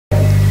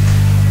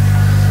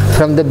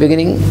from the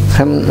beginning,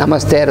 from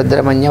Namaste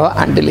Rudramanyava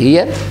until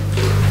here,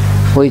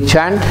 we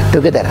chant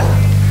together.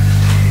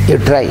 You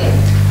try.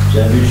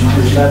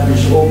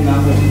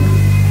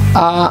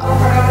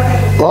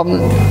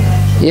 Om,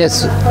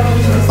 yes,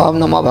 Om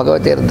Namo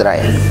Bhagavate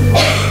Rudraya.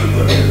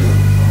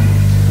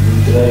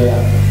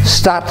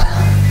 Start.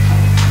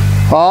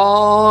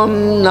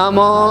 Om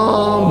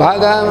Namo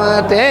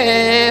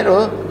Bhagavate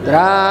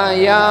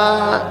Rudraya.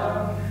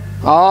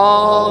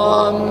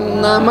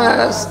 Om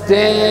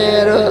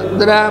Namaste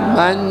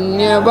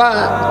Rudramanyava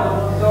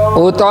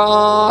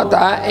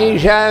Utata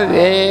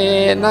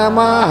Ishave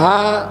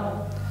Namaha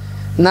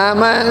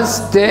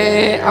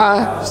Namaste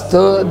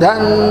Astu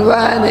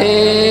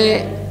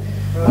Dhanvane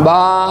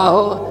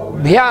Bahu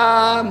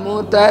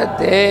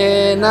Bhyamutate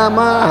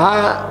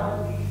Namaha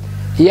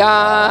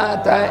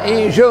Yata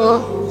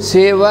Ishu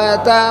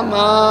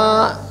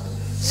Sivatama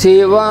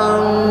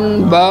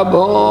Sivam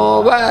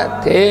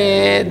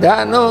Babhovate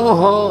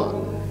Dhanuho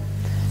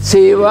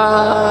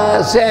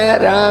Siva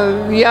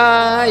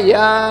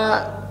Seravyaya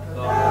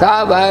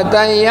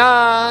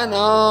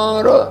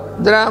Tavatayano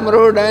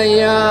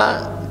Rudramrudaya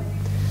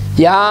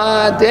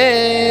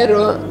Yate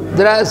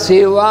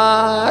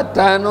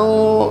Rudrasivatanu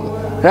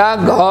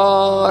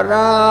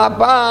Raghora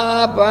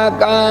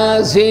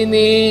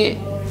Papakasini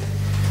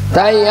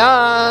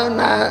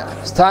Tayana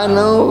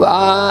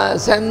Stanuva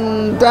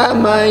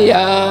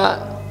Santamaya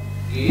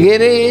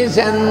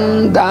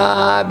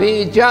Girisanta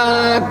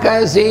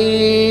Bichakasi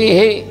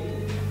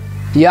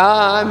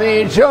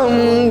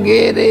Yamishum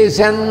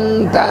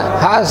Girisanta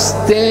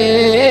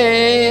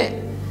Haste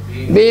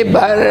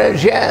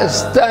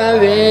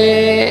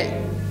Bibarshastave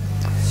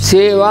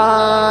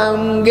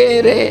Sivam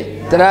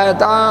Giri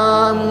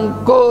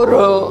Tratam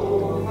Kuru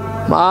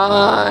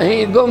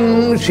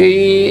Mahigumshi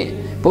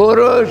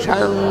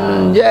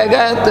Purusham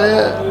Jagat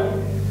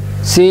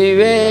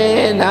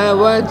Sivena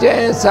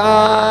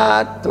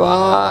Vachesatva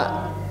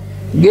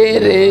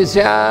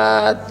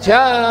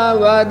Girishatcha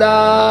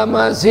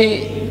Vadamasi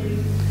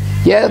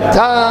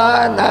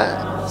Yathana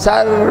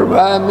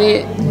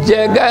Sarvami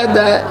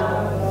Jagada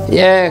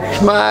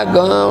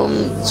Yakshmagam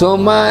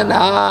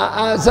Sumana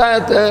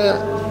Asat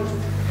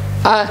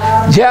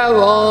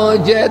Ajavo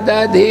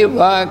Jadadi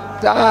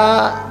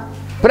Vakta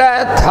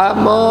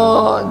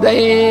Prathamo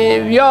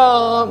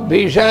Devyo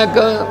Bhishak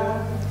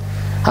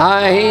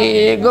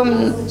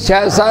Ahigum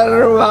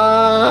Shasarvan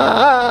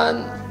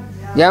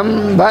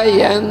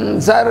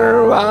Yambhayan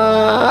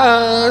Sarvascha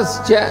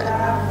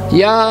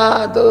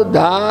Yatu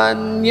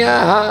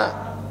Dhanyaha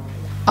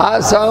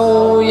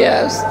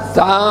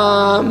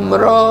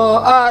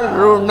Asauyastamro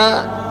Aruna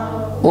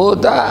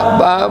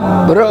Uta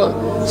Babro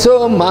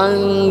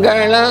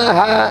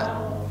Sumangalaha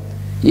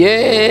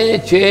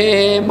Ye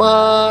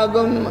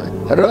Chemagum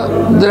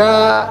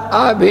Rudra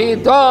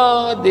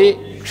Abhito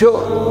Dikshu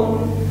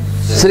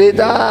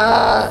Srita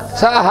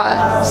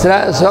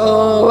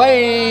Sahasraso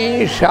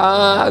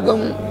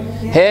Vaishagum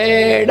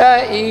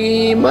Heda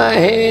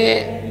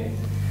Imahe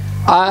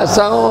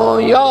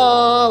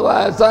Asauyo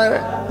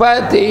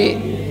Vasarpati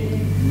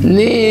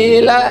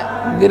Nila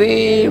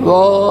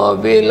Grivo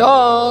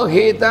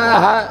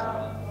Vilohitaha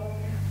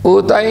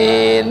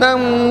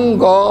Utainam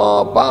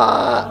Gopa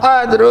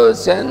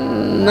Adrusen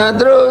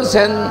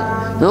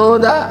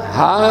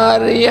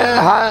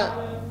Nudaharyaha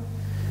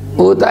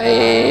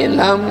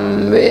Utainam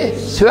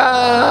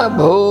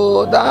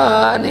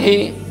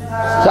Vishwabhutani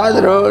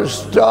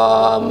Sadrushto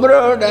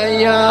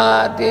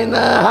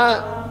Mrudayatinaha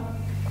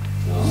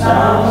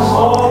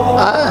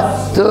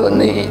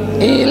Astuni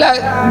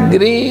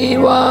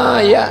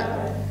Ilagrivaya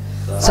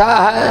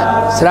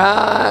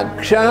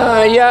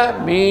Sahasrakshaya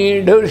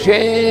Midushe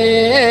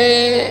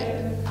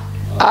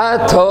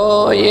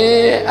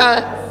Athoye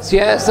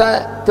Asya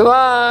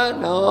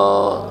Satvano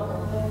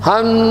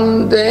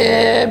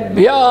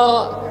Hamdebhyo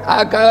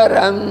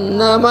Akaram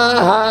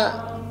Namaha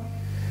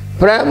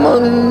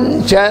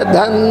Pramuncha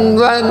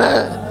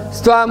Dhanvana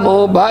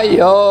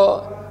Swamubhayo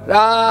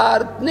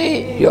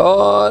Rartni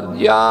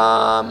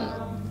Yodyam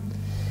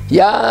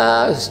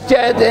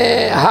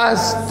Yaschate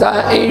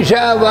Hasta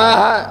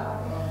Ishavaha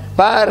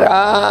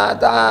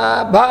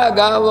Parata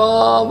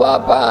Bhagavo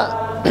Vapa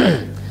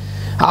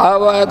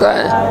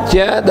Avata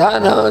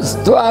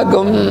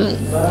Chadhanastvagum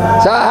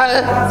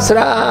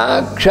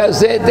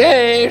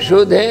Sahasrakshasete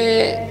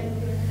Shudhe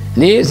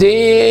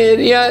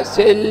Nisirya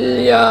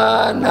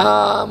Silya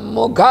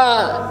Mukha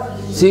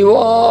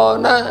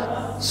Sivona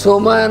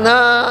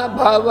Sumana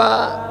Bhava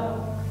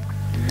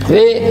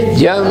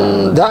Vijam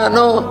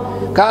Dhano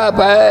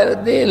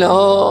Kapardino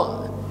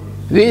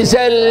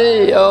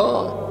Visalyo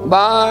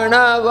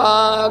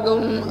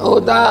Banavagum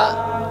Uta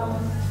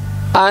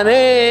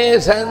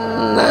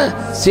Anesanna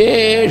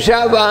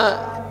Seshava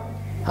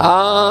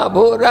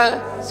Abhura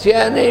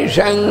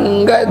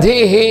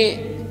Syanishangadhihi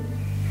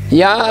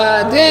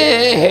Yate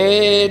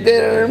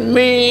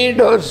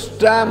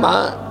Hedirmidustama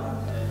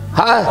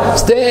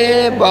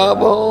Haste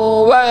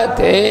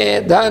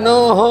Babhovate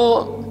Dhanoho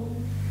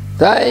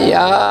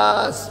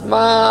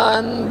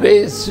Tayasman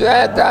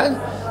Visvatan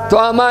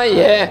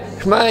Tvamaya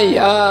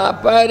Kshmaya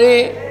Pari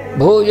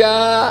भुजा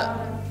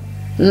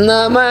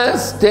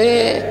नमस्ते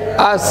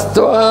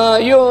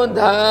अस्त्वायुधाय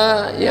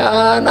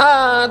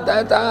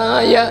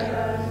अनातताय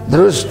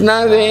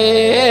धृष्णवे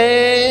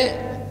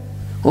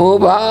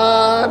उभाभ्यामुदते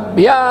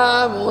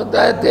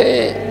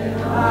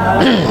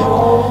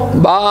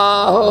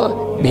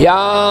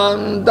बाहुभ्यां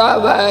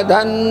तव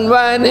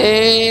धन्वने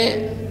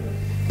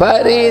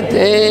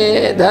परिते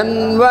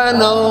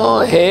धन्वनो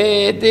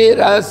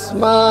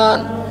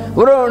हेतिरस्मान्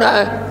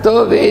वृणक्तु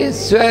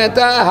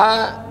विश्वतः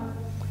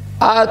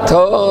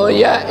अथो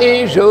य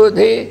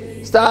इषुधि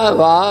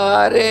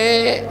स्तवारे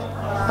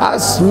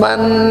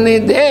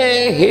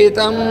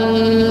अस्मन्निदेहितम्.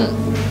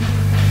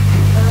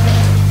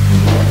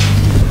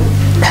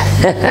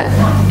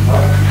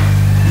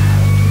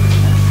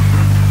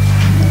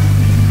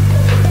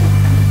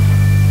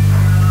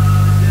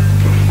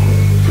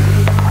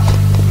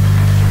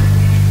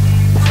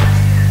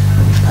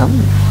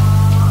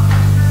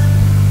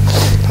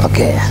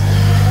 Okay.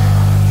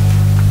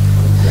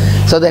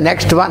 So the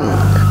next one,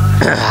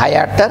 high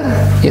utter,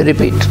 you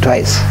repeat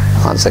twice,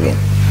 once again.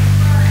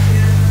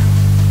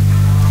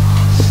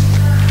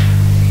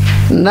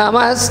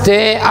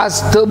 Namaste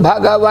astu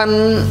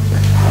Bhagavan.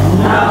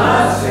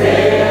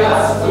 Namaste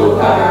astu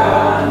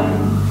Bhagavan.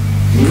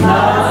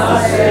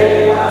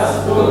 Namaste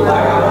astu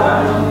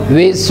Bhagavan.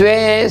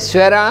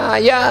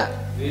 Vishveshwaraya.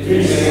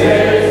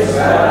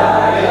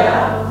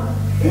 Vishveshwaraya.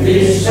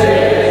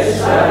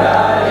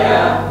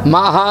 Vishveshwaraya.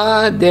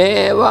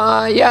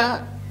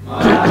 Mahadevaya.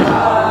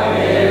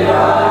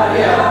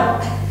 Mahadevaya.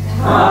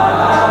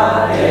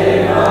 Mahadevaya.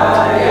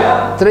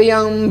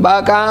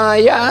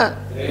 Triyambakaya.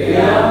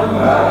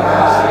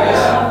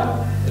 Triyambakaya.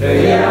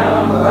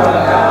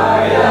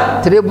 Triyambakaya.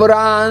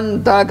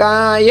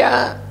 Tripurantakaya.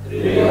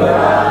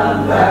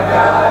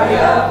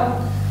 Tripurantakaya.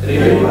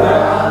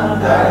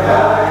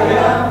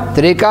 Tripurantakaya.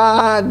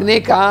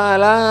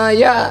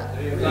 Trikagnikalaya.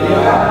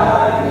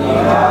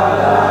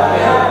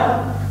 Trikagnikalaya.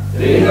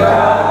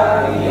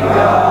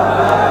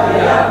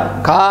 Trikagnikalaya.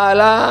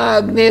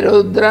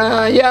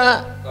 Kalagnirudraya.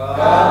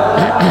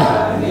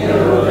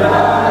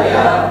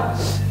 Kalagnirudraya.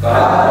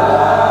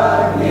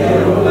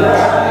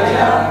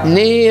 Kalagnirudraya.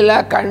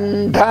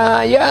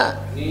 Nilakantaya.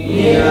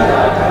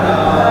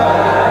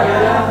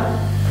 Nilakantaya.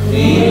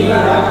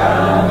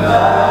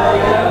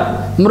 Nilakantaya.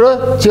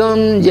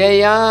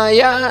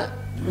 Mrutyunjayaya.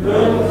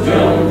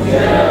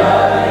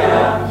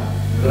 Mrutyunjayaya.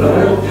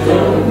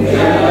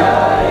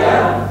 Mrutyunjayaya.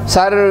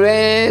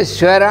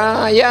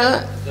 Sarveshwaraya.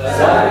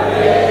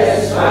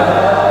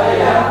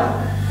 Sarveshwaraya.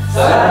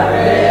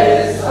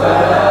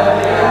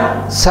 Sarveshwaraya.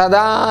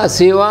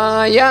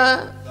 Sadasivaya.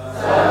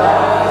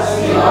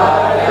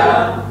 Sadasivaya.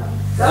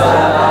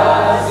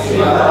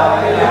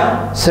 Sadasivaya.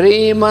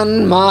 Sriman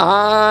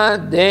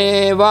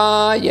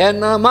Mahadevaya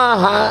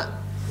Namaha.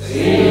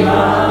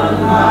 Sriman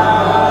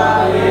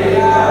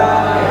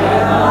Mahadevaya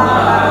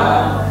Namaha.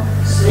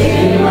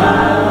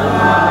 Sriman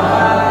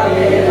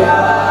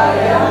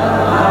Mahadevaya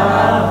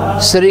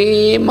Namaha.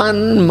 Sriman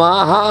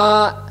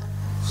Maha.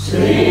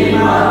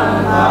 Sriman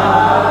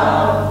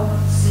Maha.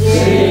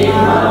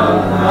 Sriman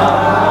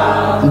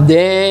Maha.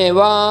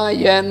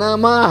 Devaya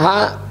Namaha.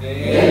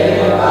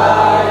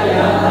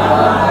 Devaya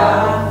Namaha.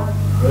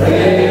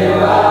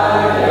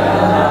 Devaya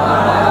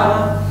Namaha.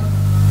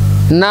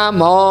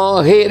 Namo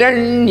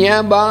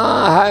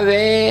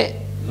Hiranyabahave.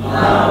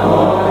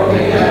 Namo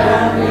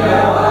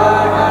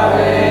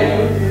Hiranyabahave.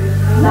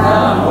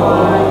 Namo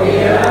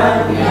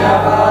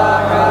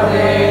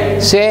Hiranyabahave.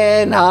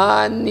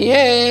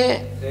 Senanye.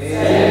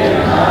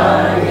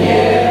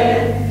 Senanye.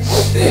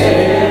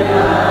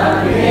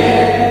 Senanye.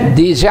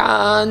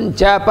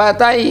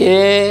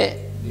 Dishanchapataye.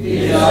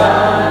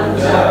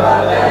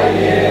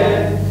 Dishanchapataye.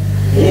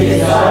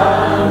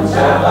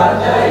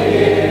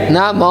 Dishanchapataye.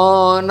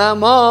 Namo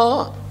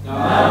Namo.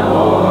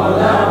 Namo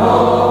Namo.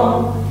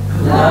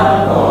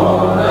 Namo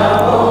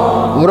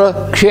Namo.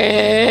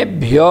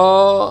 Vrukshebhyo.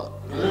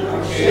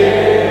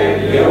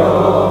 Vrukshebhyo.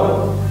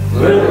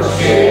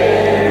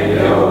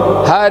 Vrukshebhyo.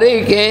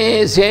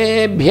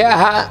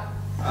 Harikesebhyah.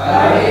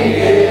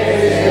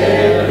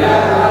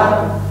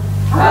 Harikesebhyah.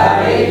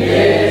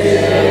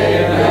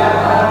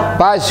 Harikesebhyah.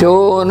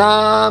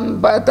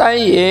 Pashunam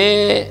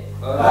pataye.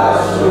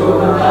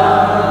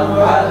 Pasunam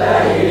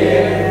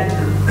pataye.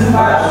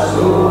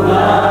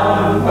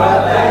 Pasunam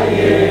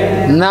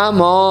pataye.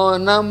 Namo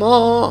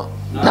Namo.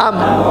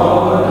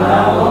 Namo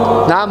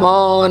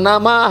Namo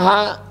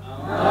Namaha.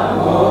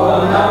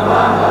 Namo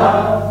Namaha.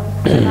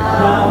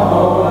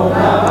 Namo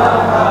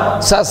Namaha.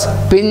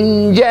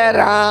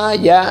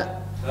 Saspinjaraya.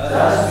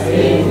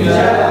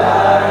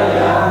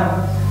 Saspinjaraya.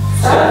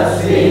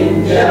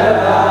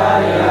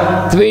 Saspinjaraya.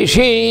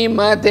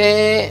 Tvishimate.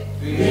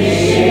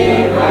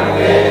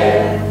 Vishimate.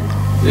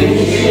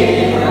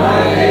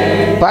 Vishimate.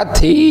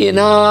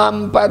 Pathinam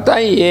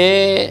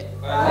pataye.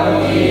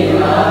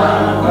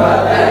 Patinam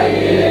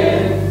pataye.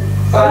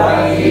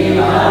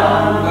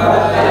 Patinam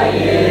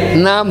pataye.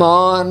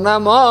 Namo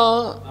Namo.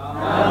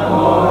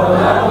 Namo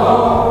Namo.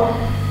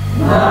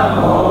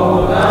 Namo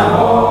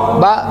Namo.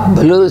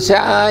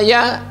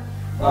 Bablusaya.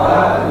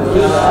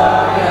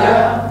 Bablusaya.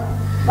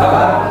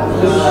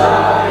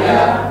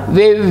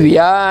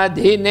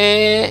 विव्याधिने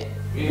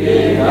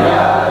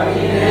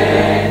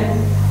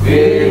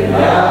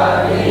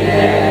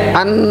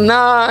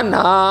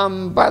अन्नानां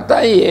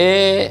पतये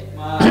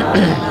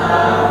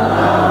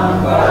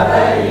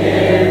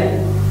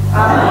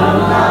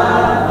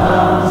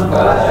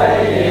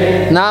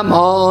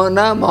नमो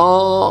नमो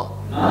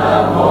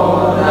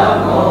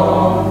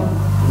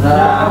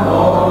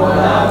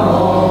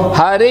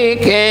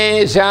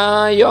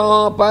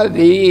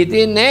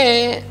हरिकेशायोपवीतिने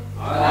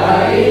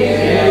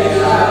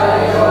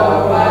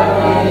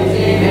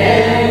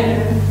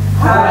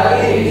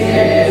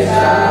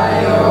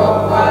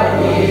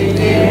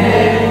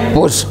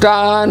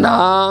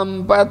पुष्टानां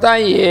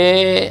पतये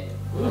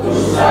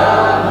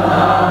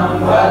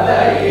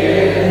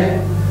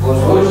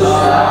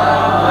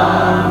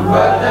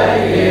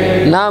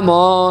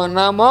नमो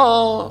नमो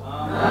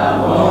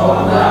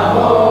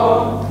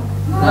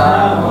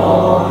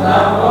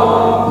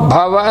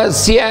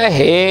भवस्य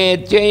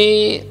हेत्यै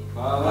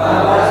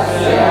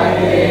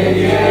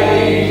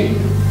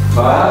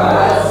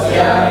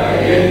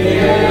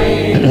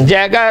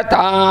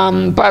जगतां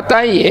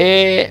पतये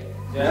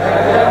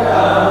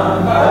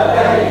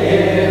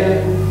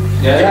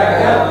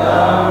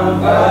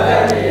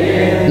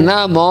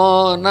नमो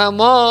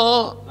नमो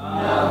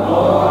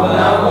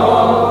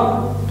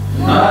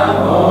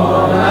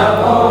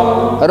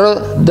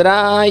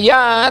रुद्राय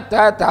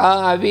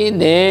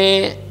तथाविने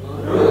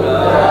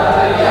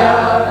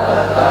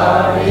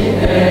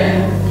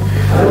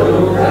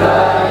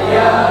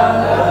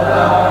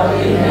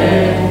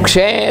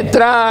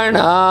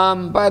क्षेत्राणां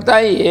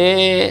पतये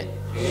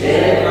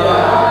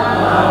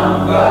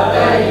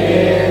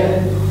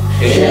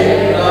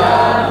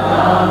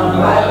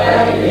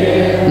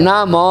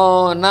नमो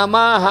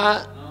नमः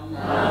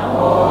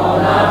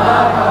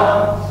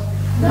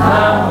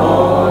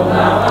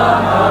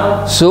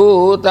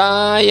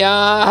सूताय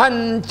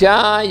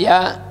हंचाय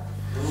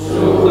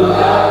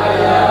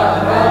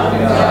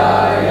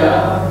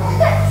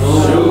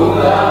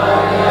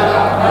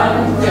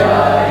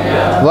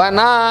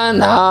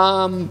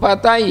वनानां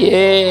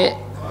पतये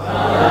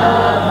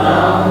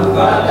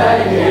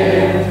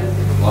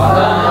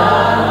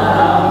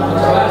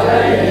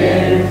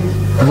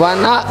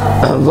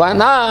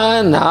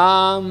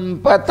वनानां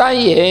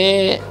पतये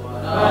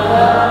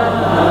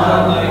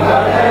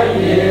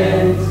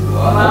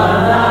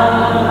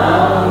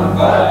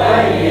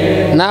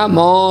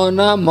नमो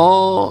नमो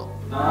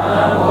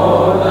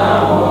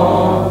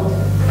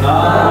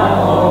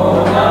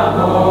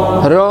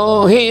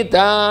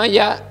रोहिताय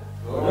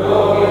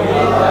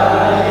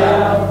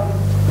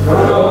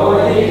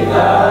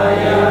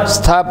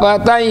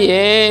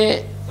स्थपतये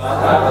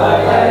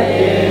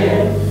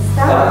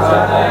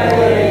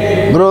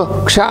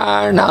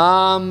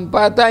वृक्षाणां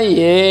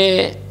पतये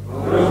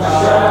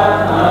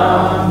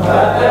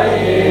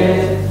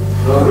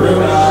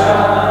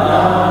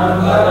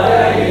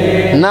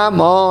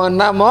नमो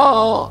नमो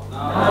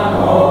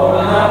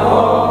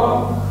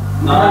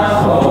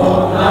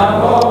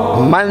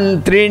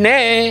मंत्रिणे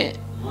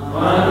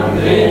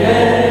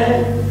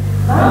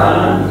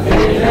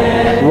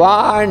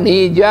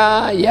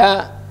वाणिजाय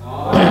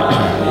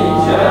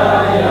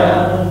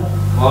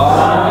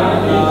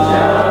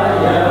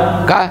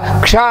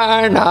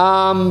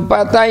कक्षाणां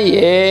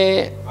पतये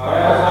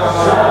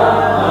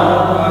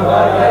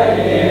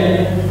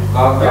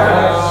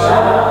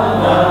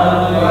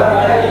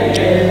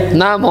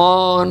नमो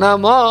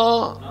नमो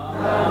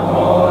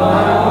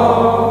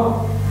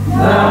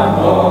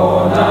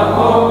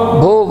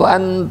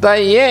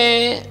भुवन्तये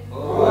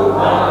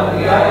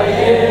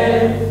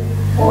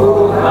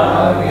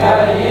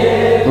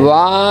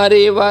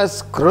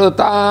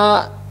वारिवस्कृता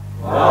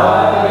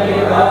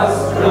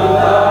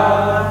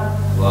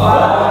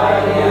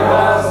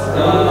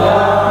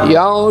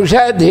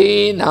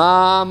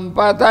यौषधीनां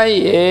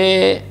पतये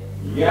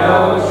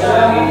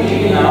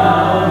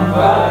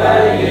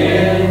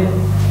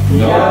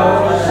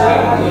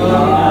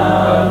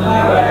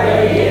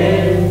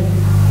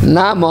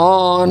नमो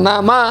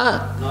नमः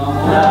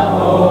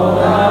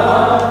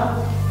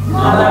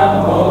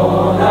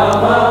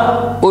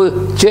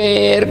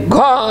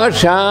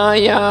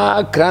उच्चैर्घोषाय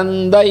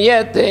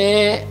क्रन्दयते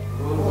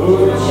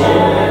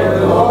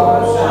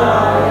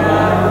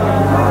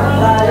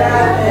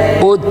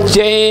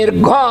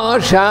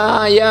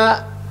उच्चैर्घोषाय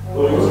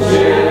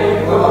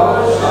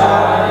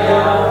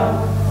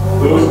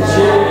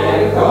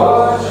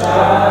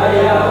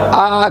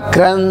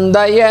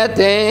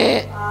आक्रन्दयते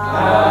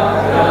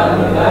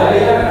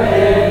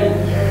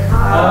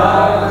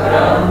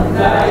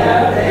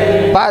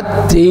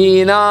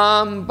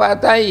पत्तीनां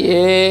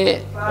पतये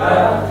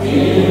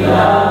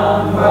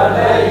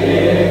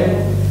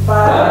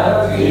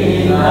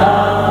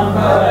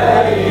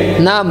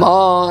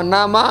नमो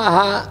नमः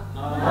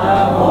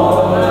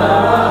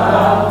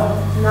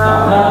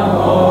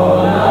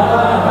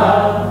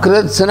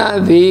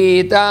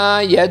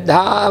कृष्णवीताय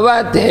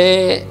धावते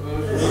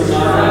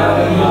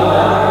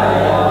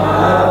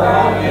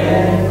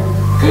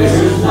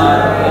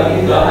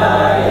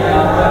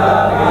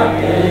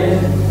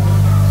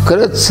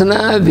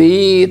Krishna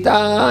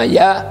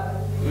Vitaya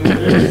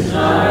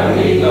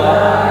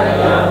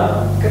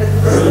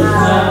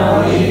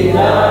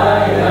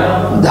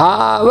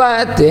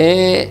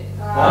Dhavate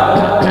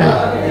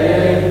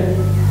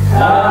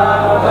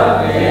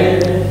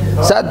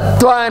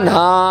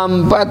Sattvanam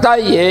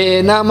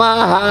Pataye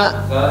Namaha.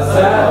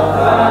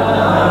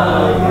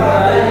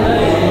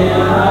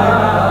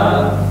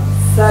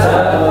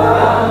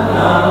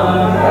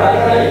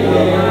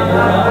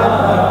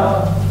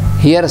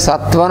 Here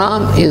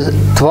Sattvanam is,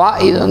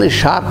 Tva is only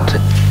short.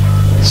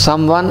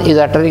 Someone is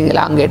uttering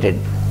elongated.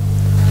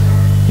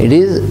 It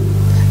is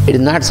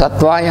not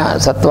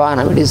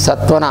Sattvanam, it is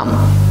Sattvanam.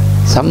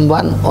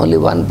 Someone, only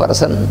one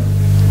person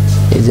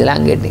is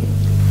elongating.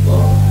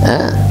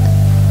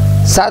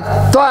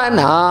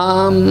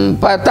 Sattvanam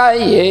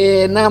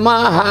Pataye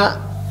Namaha.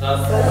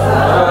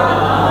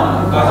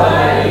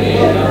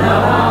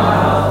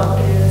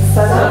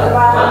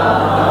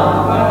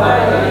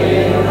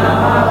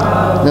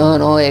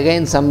 No,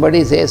 again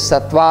somebody says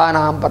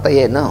Sattvanam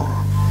Pataye. No,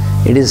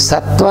 it is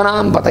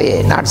Sattvanam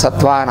Pataye, not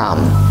Sattvanam.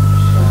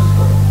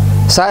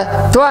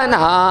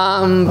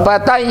 Sattvanam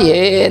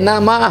Pataye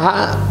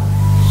Namaha.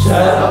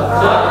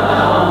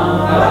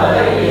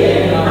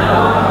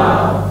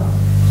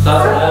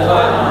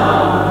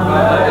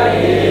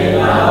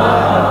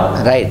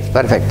 Right,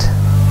 perfect.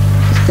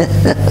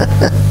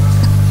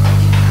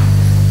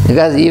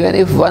 Because even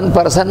if one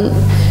person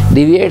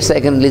deviates, I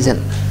can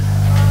listen.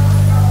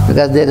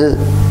 Because there is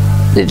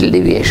little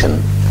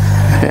deviation.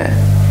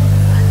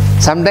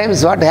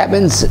 Sometimes what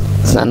happens,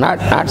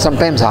 not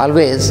sometimes,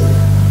 always,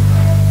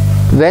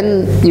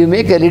 when you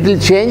make a little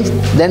change,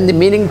 then the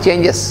meaning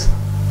changes.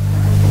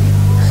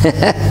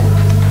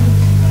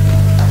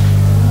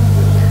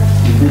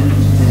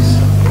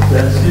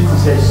 It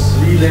says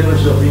 3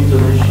 levels of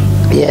intonation.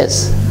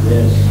 Yes.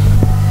 Yes.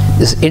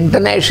 This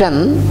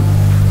intonation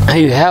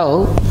you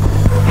have,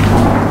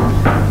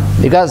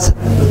 because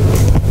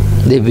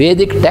the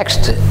Vedic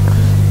text,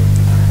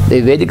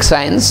 the Vedic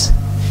science,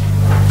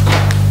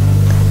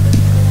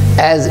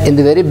 as in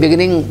the very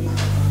beginning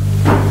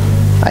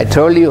I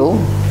told you,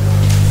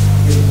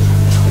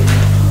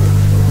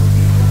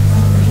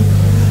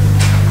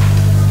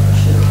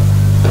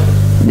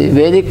 the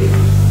Vedic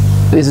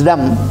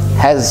wisdom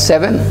has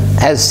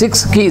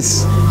 6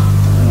 keys.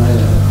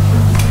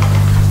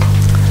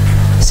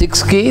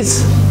 6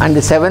 keys, and the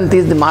 7th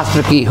is the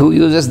master key, who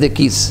uses the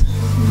keys.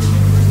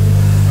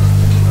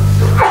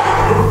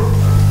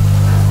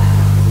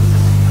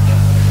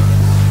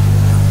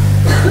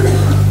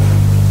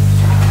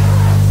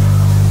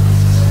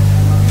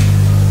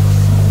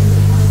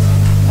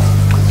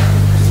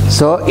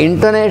 So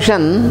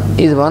intonation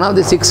is one of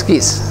the 6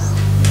 keys,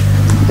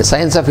 the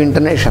science of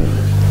intonation.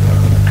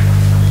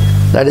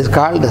 That is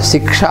called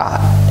Siksha,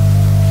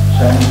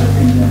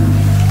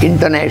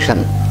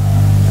 intonation.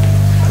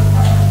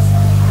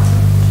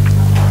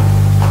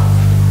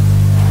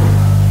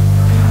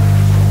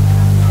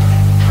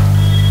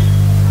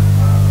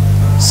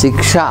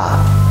 Siksha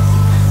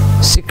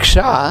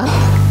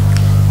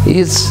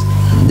is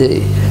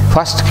the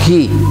first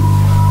key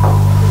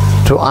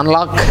to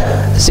unlock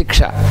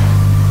Siksha.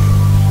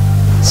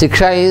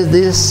 Siksha is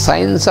the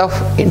science of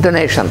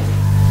intonation.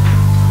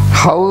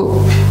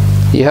 How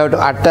you have to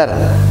utter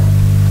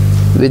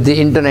with the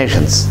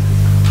intonations.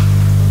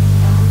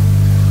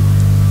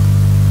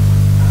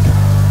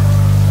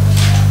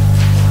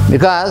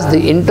 Because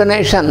the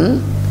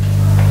intonation,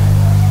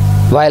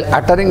 while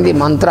uttering the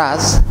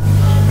mantras,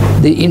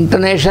 the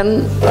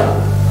intonation,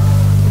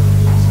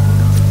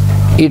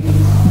 it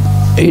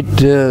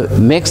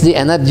makes the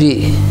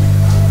energy,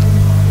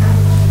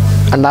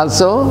 and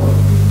also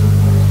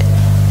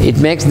it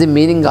makes the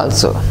meaning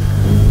also.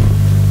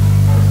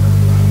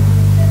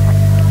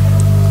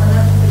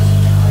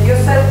 You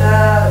said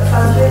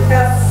Sanskrit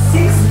has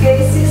 6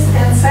 cases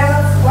and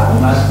 7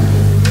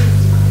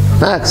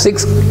 what?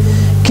 6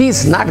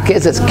 keys, not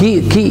cases.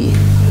 Key.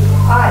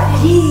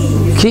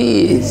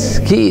 Keys.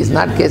 Keys,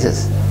 not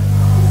cases.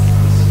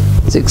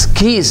 6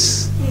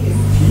 keys.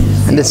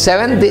 And the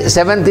seventh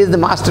is the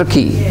master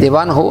key, the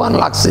one who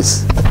unlocks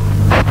this.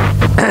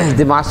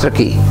 The master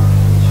key.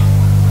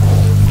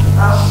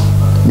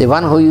 The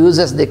one who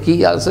uses the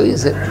key also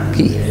is a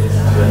key.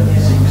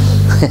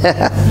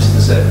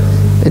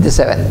 With the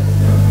 7.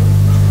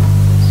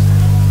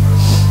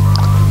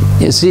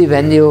 You see,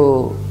 when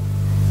you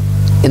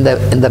in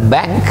the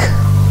bank,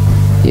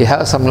 you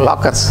have some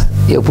lockers.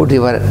 You put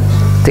your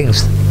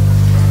things.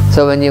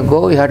 So when you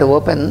go, you have to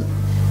open.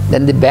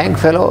 Then the bank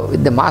fellow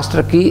with the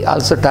master key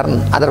also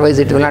turn. Otherwise,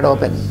 it will not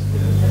open.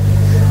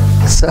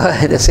 So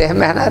in the same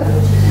manner,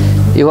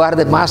 you are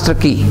the master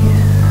key.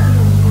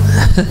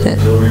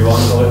 So we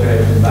want to look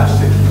at the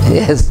master key.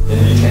 Yes.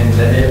 Then you can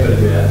let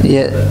everywhere.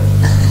 Yeah.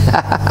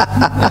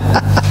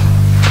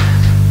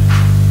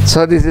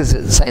 So this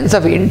is science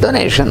of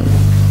intonation.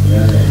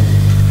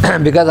 Yeah.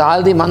 Because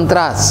all the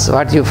mantras,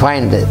 what you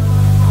find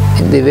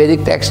in the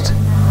Vedic text,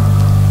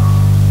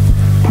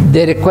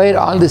 they require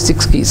all the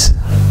 6 keys.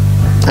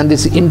 And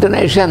this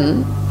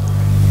intonation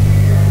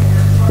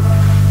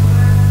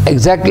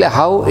exactly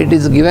how it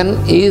is given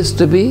is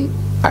to be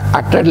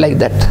uttered like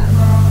that.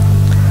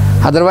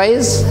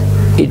 Otherwise,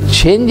 it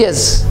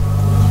changes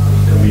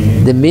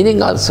the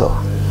meaning also.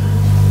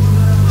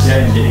 Yeah,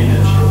 in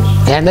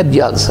the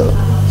Energy also.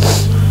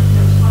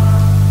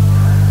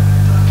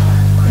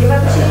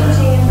 Even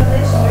changing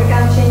intonation, we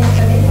can change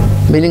the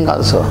meaning. Meaning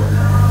also.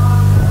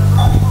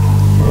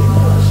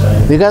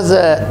 Because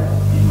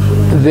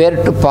where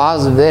to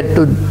pause, where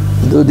to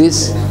do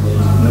this,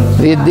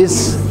 with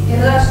this.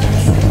 In Russian.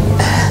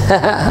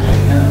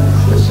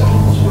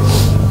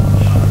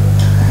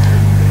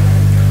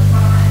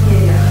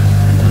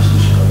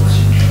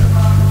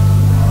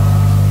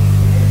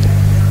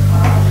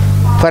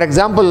 For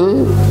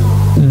example,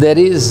 there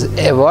is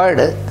a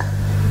word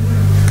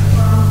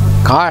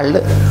called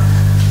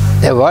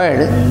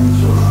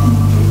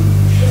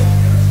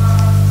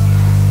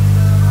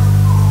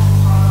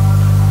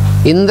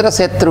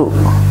Indrasetru.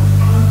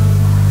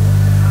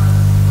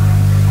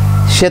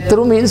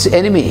 Shatru means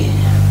enemy.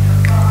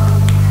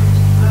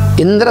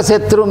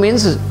 Indrasetru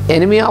means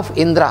enemy of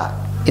Indra.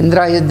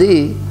 Indra is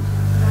the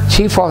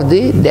chief of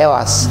the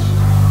Devas.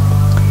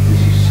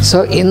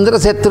 So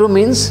Indrasetru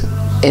means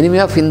enemy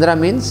of Indra,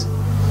 means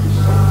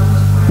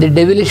the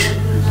devilish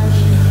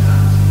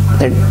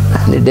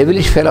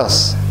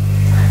fellows.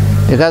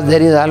 Because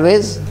there is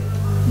always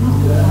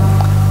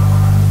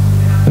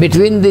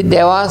between the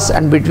Devas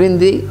and between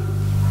the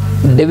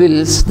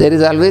devils, there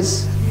is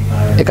always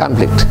a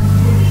conflict.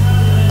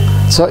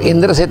 So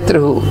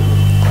Indrasetru.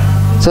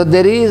 So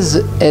there is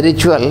a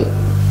ritual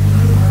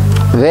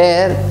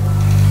where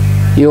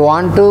you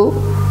want to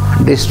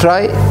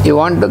destroy, you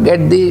want to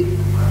get the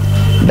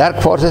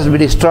dark forces to be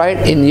destroyed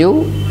in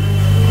you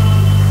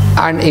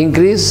and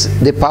increase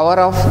the power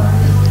of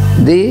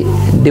the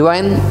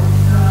divine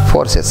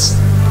forces.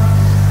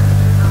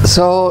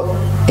 So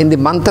in the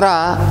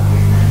mantra,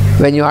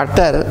 when you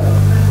utter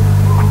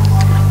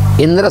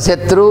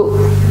Indrasetru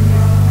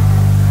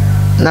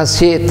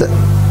Nasyet,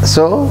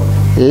 so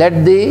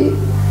let the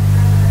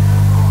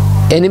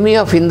enemy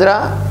of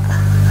Indra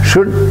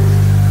should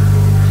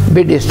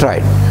be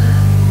destroyed.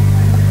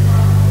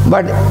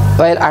 But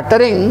while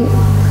uttering,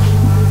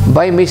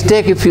 by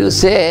mistake, if you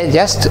say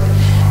just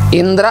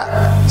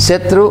Indra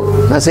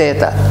Setru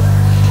Naseta,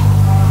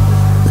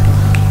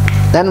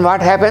 then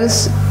what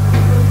happens?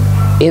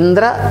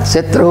 Indra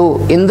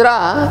Setru.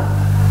 Indra,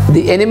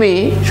 the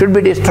enemy, should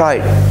be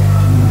destroyed.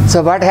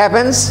 So what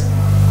happens?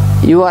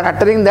 You are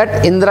uttering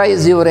that Indra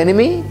is your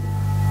enemy,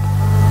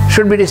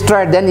 should be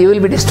destroyed, then you will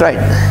be destroyed.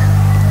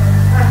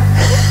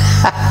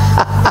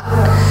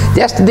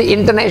 Just the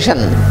intonation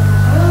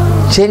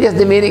changes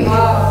the meaning.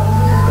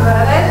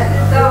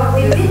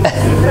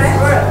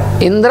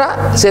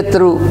 Indra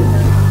Setru.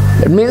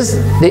 It means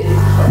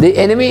the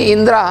enemy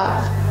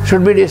Indra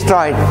should be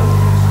destroyed.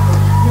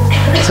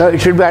 So it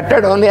should be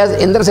uttered only as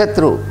Indra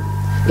Setru.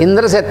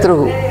 Indra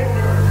Setru.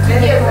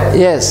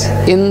 Yes,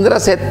 Indra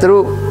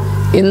Setru.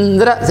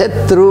 Indra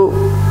Setru.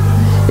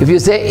 If you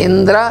say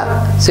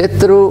Indra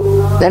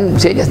Setru, then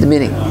changes the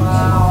meaning.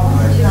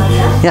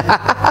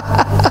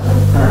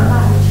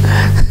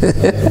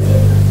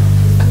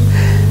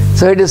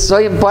 So it is so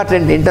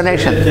important,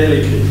 intonation.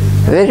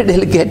 Very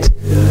delicate.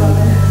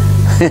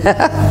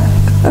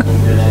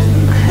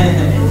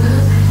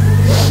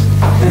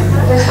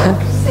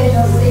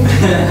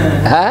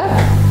 Huh?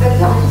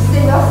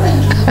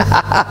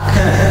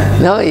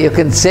 No, you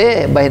can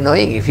say by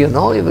knowing. If you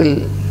know, you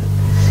will.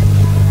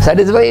 That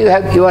is why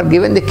you are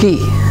given the key.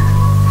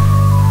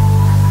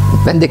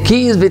 When the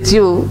key is with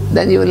you,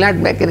 then you will not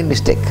make any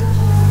mistake.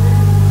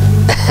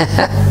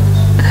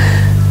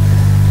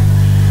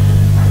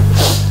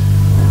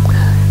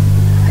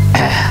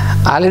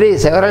 Already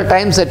several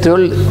times I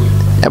told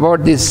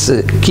about these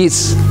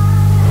keys.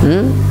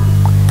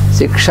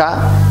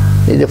 Siksha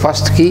is the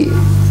first key.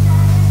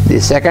 The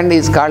second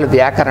is called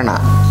Vyakarana.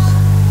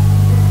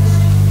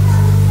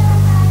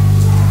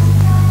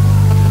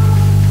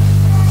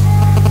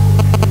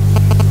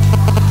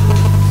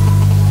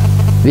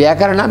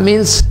 Vyakarana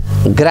means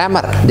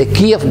grammar, the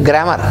key of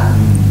grammar,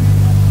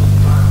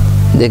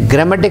 the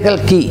grammatical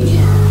key.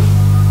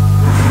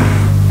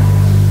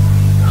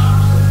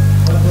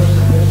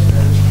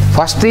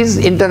 First is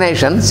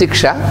intonation,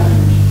 siksha.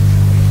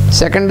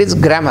 Second is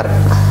grammar,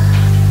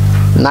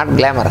 not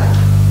glamour.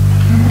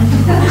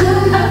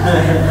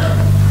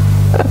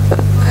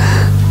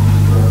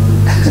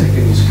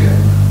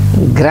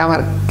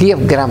 Grammar, key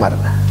of grammar.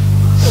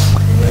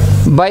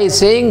 By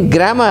saying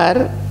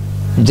grammar,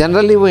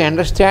 generally we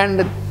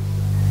understand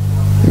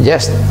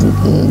just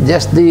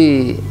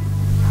the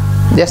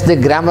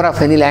grammar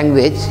of any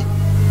language.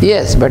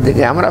 Yes, but the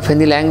grammar of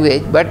any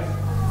language. But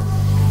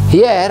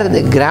here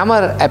the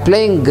grammar,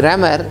 applying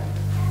grammar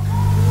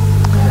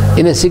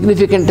in a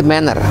significant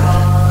manner,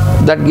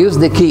 that gives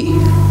the key.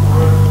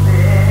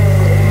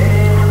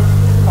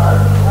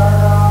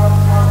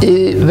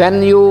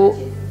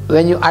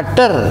 When you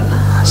utter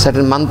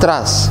certain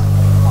mantras,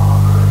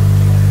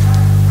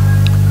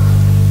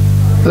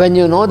 when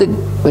you know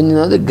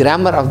the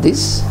grammar of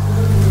this,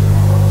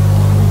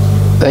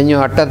 when you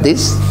utter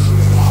this,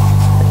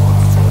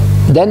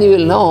 then you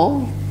will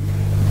know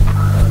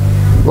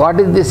what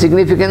is the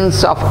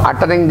significance of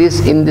uttering this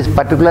in this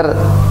particular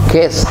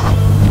case.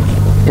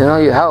 You know,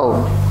 you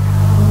have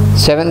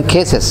 7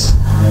 cases.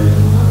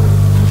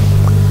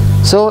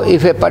 So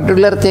if a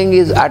particular thing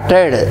is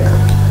uttered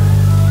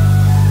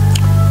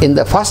in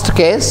the first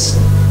case,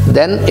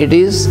 then it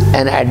is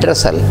an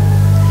addressal.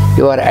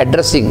 You are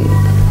addressing.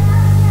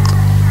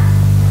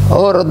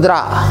 Oh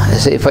Rudra,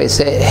 if I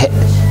say,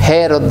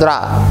 hey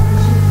Rudra,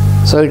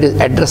 so it is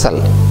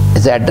addressal.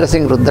 It's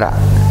addressing Rudra.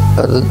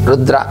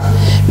 Rudra.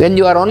 When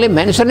you are only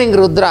mentioning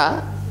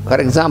Rudra, for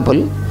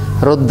example,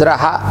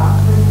 Rudraha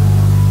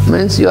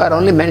means you are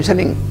only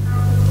mentioning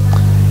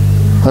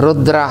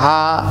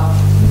Rudraha.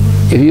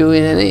 If you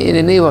in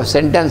any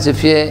sentence,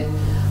 if you say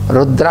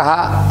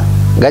Rudraha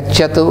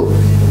Gacchatu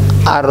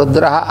or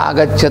Rudraha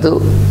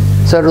Agacchatu,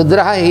 so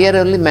Rudraha here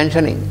only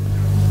mentioning.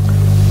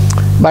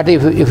 But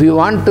if you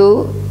want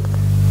to,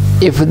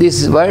 if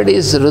this word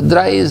is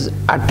Rudra is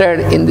uttered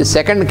in the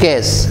second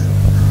case,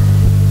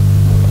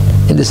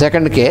 it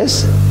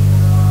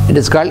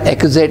is called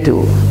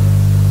accusative,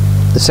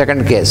 the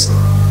second case.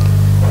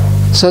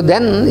 So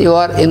then you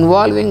are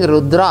involving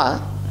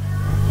Rudra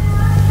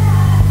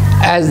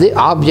as the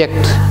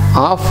object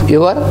of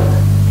your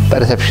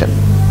perception.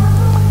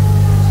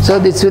 So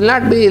this will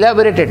not be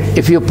elaborated.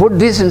 If you put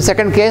this in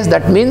second case,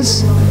 that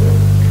means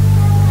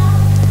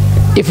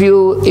if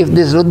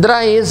this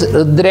Rudra is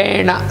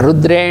Rudrena,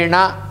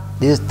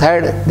 this is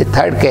the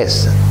third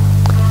case,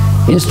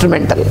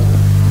 instrumental.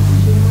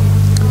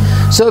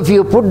 So if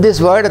you put this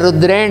word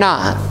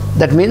Rudrena,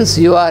 that means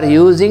you are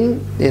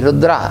using the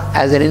Rudra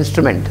as an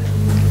instrument.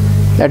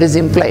 That is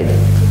implied.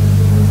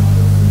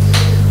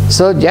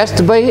 So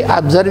just by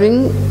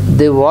observing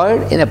the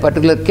word in a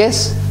particular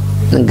case,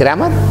 in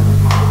grammar,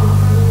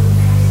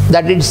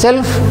 that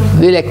itself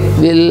will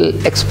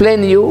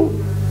explain you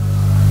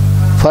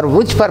for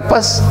which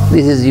purpose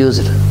this is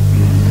used.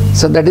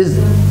 So that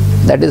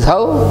is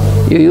how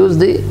you use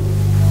the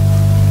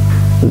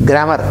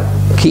grammar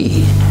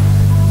key.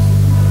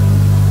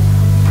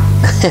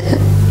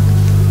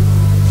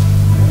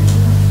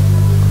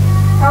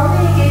 How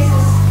many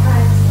cases?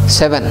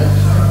 7.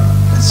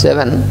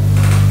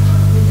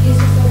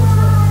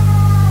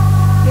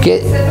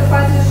 Это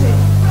падежи.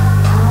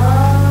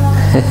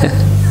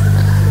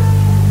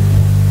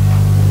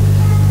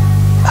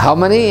 How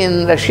many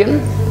in Russian?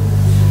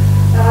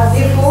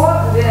 Before,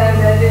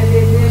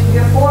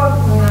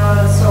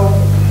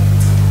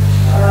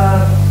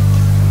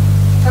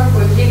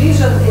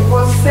 division it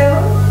was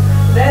 7.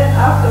 Then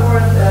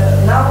afterward,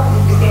 now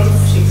it became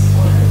 6.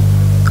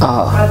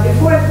 Oh. But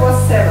before it was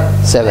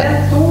 7. 7.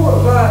 Then 2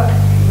 were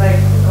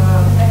like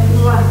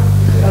 1.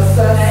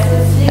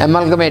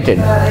 Amalgamated.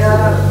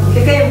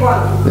 Became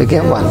 1.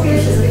 Became 1. 2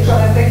 cases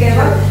became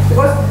 1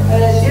 because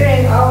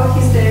during our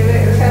history we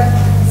had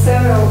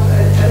several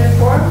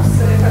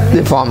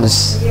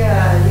reforms.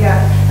 Yeah.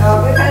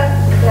 We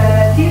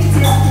had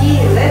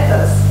 53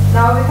 letters.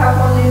 Now we have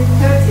only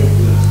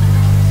 33.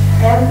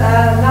 And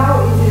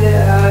now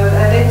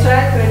they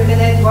try to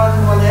eliminate one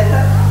more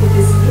letter. It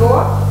is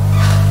your.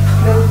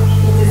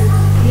 It is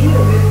E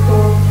with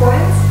 2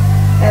 points.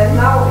 And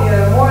now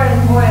more and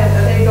more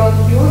they don't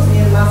use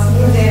in mass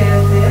media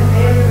and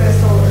everywhere.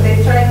 So they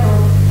try to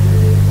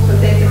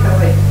take it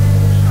away,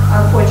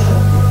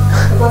 unfortunately.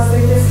 Because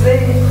it is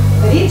very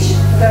rich,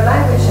 the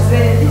language is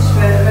very rich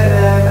when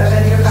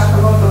you have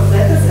a lot of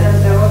letters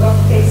and a lot of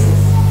cases.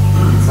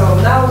 So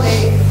now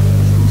they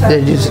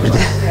try to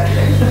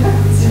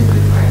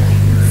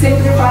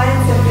simplify.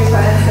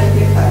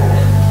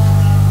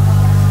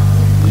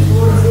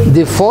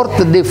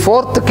 The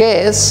fourth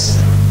case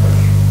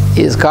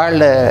is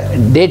called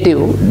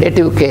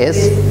dative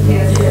case.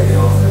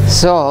 Yes.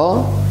 So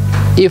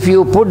if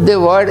you put the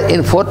word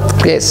in fourth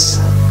case,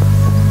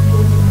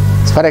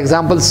 for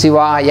example,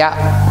 Shivaya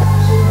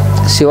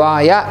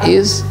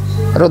is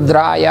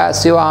Rudraya,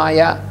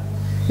 Shivaya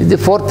is the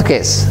fourth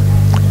case.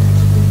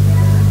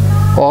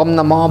 Om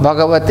Namo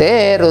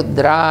Bhagavate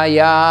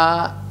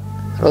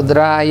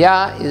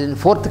Rudraya is in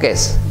fourth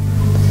case.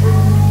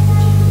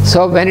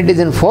 So when it is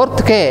in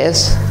fourth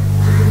case,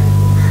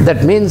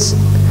 that means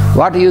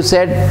what you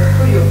said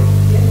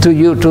to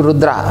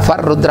Rudra, for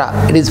Rudra,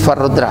 it is for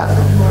Rudra.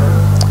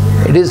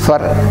 It is for,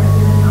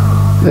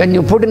 when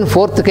you put in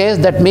fourth case,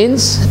 that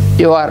means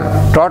you are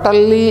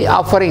totally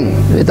offering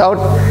without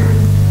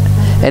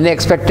any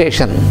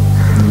expectation.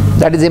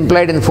 That is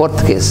implied in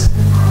fourth case.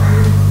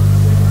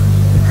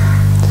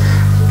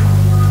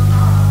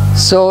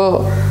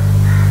 So,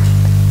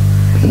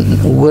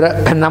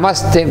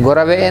 Namaste,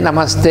 Gurave,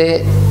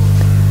 Namaste,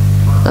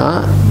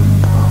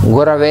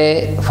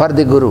 Gurave for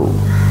the Guru,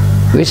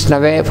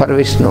 Vishnave for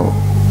Vishnu.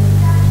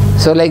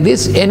 So like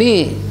this,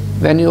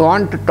 when you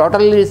want to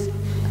totally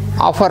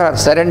offer or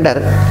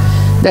surrender,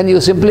 then you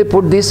simply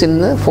put this in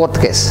the fourth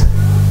case.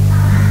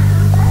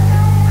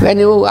 When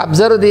you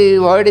observe the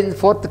word in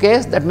fourth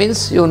case, that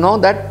means you know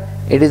that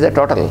it is a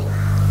total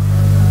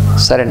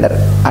surrender,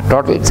 a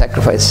total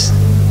sacrifice.